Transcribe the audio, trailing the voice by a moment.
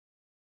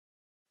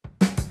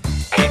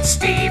It's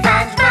Steve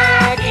and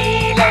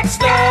Maggie. Let's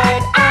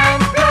learn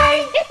and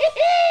play.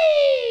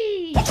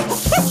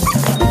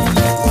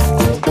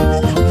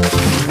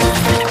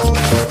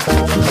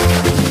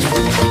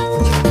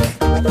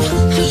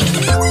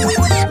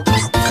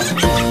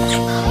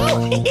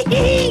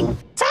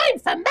 Time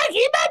for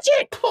Maggie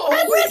Magic!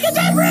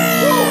 Abracadabra!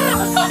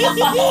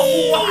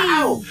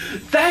 Wow!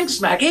 Thanks,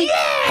 Maggie.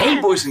 Yeah!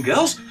 Hey, boys and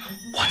girls,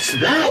 what's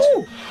that?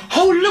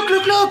 Oh, look,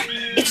 look, look!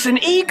 It's an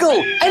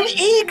eagle! An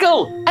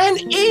eagle! An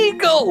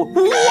eagle!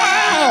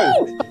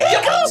 Wow!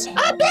 Eagles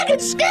are big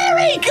and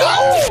scary!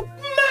 Oh,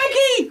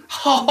 Maggie!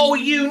 Oh,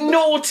 you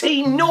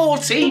naughty,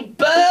 naughty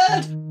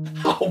bird!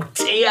 Oh,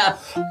 dear.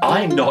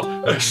 I'm not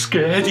a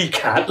scaredy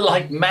cat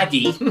like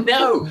Maggie.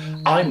 No,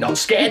 I'm not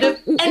scared of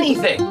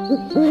anything.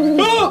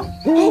 Oh,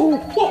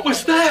 what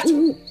was that?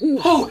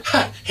 Oh,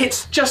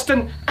 it's just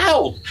an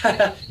owl.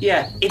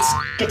 Yeah, it's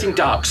getting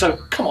dark, so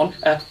come on,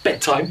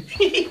 bedtime.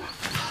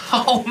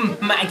 Oh,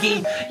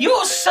 Maggie,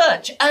 you're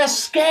such a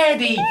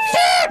scaredy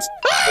cat!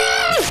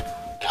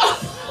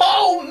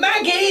 Oh,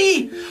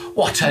 Maggie!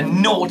 What a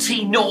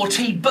naughty,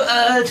 naughty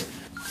bird!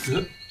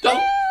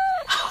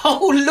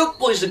 Oh, look,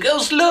 boys and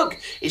girls, look!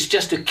 It's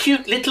just a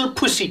cute little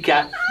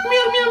pussycat.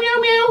 Meow, meow, meow,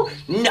 meow.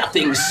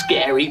 Nothing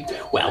scary.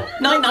 Well,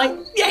 night-night,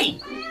 yay!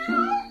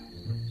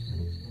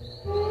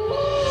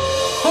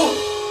 Oh,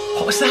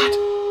 what was that?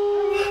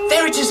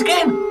 There it is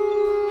again!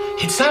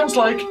 It sounds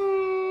like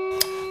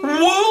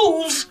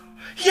wolves!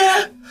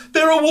 Yeah,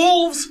 there are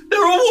wolves!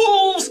 There are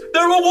wolves!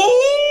 There are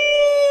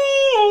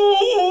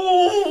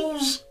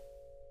wolves!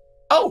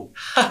 Oh,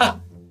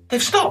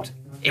 they've stopped.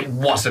 It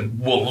wasn't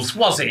wolves,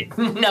 was it?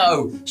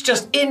 No, it's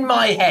just in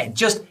my head.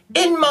 Just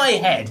in my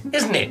head,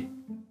 isn't it?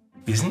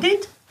 Isn't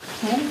it?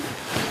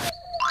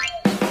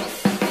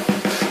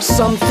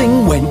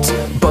 Something went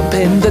bump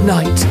in the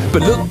night,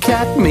 but look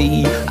at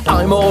me,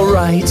 I'm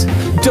alright.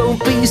 Don't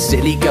be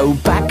silly, go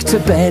back to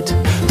bed.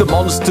 The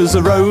monsters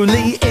are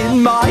only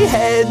in my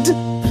head.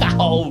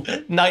 Oh,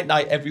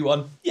 night-night,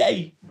 everyone.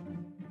 Yay.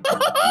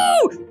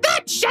 Oh,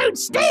 that showed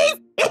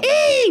Steve!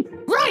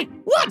 Right,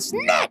 what's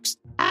next?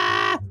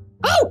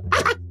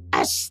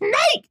 A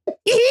snake!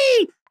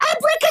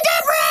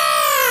 Abracadabra!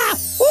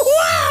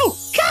 Wow!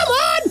 Come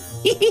on!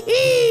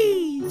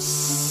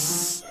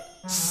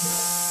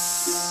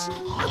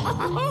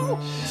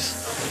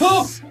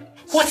 Oh,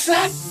 what's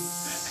that?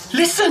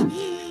 Listen,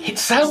 it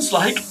sounds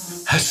like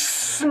a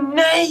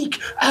snake,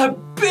 a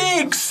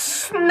big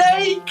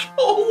snake.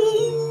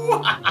 Oh,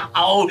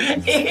 wow.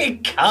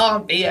 It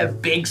can't be a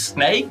big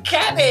snake,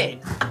 can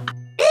it?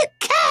 It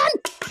can!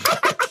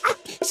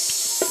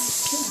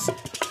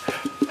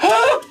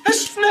 Oh, a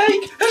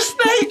snake, a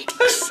snake,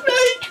 a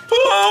snake.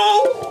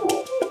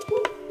 Oh.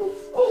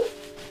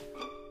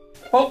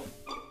 Oh.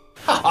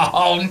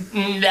 Oh,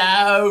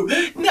 no.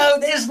 No,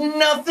 there's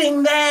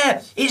nothing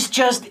there. It's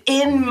just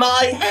in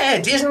my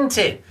head, isn't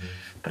it?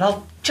 But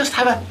I'll just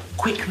have a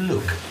quick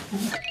look.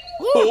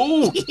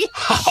 Oh,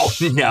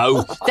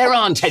 no, there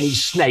aren't any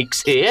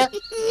snakes here.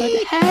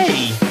 But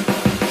hey.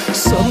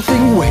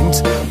 Something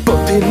went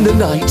bump in the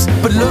night,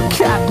 but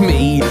look at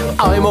me,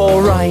 I'm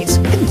alright.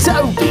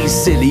 Don't be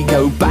silly,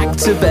 go back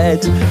to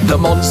bed. The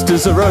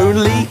monsters are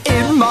only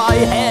in my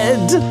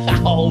head.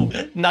 Oh,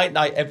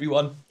 night-night,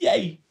 everyone.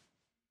 Yay.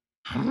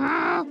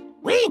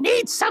 We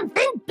need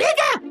something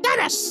bigger than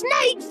a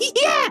snake!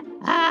 Yeah!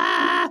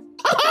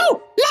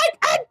 Like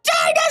a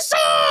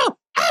dinosaur!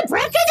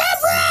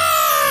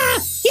 Abracadabra!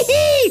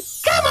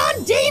 Come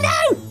on, Dino!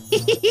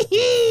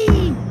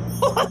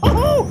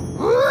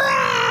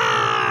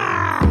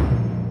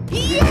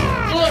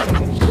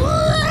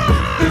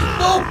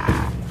 Oh,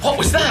 what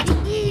was that?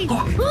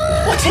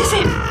 What is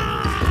it?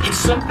 It's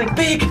something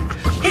big.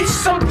 It's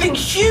something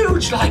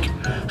huge, like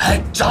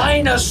a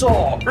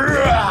dinosaur.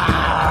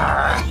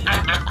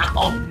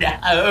 Oh,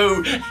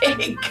 no.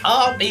 It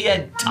can't be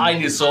a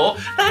dinosaur.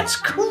 That's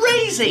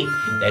crazy.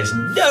 There's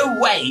no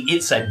way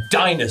it's a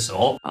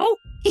dinosaur. Oh.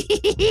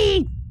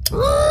 It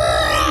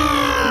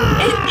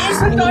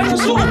is a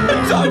dinosaur. A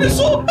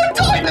dinosaur. A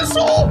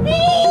dinosaur.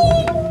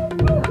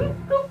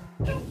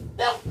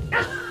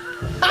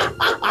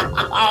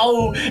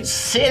 Oh,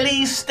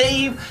 silly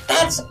Steve,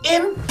 that's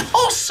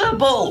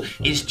impossible.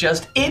 It's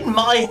just in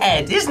my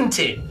head, isn't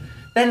it?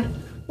 Then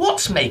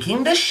what's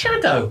making the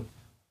shadow?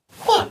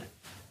 What?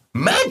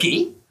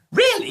 Maggie?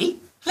 Really?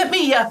 Let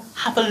me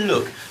have a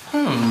look.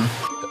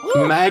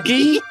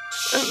 Maggie?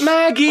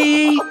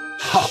 Maggie!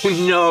 Oh,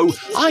 no,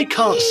 I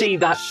can't see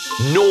that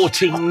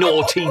naughty,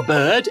 naughty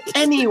bird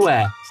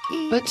anywhere.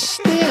 But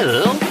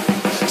still...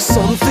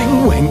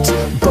 Something went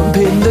bump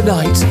in the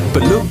night,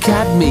 but look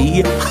at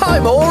me,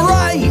 I'm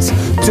alright.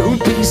 Don't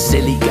be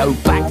silly, go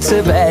back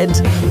to bed.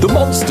 The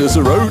monsters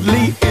are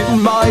only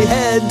in my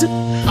head.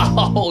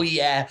 Oh,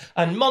 yeah,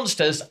 and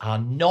monsters are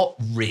not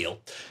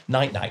real.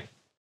 Night-night.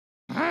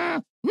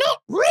 Not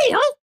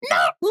real?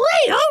 Not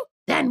real?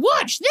 Then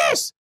watch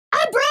this!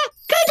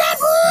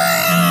 Abracadabra!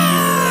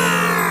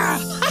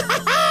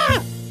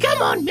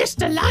 Come on,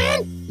 Mr.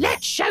 Lion.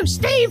 Let's show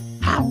Steve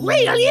how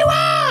real you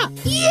are!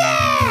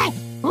 Yeah!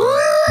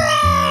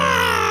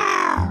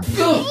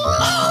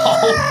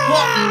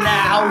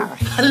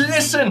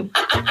 Listen,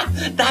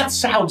 that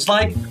sounds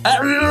like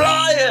a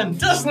lion,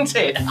 doesn't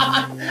it?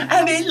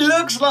 And it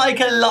looks like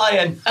a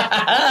lion.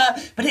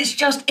 But it's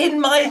just in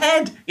my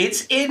head.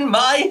 It's in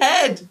my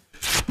head.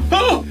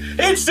 Oh,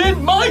 it's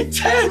in my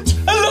tent.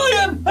 A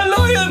lion, a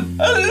lion,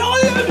 a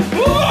lion.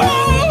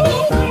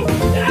 Whoa!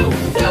 No,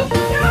 no,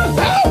 no,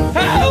 no,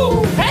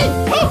 no. Hey!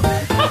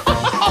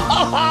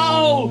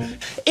 Oh!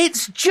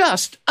 It's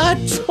just a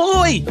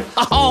toy.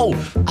 Oh,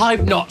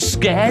 I'm not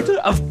scared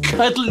of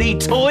cuddly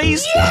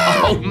toys.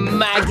 Yeah! Oh,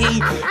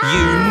 Maggie,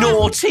 you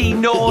naughty,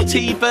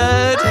 naughty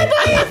bird.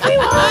 Bye-bye,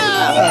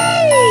 everyone.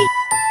 Yay!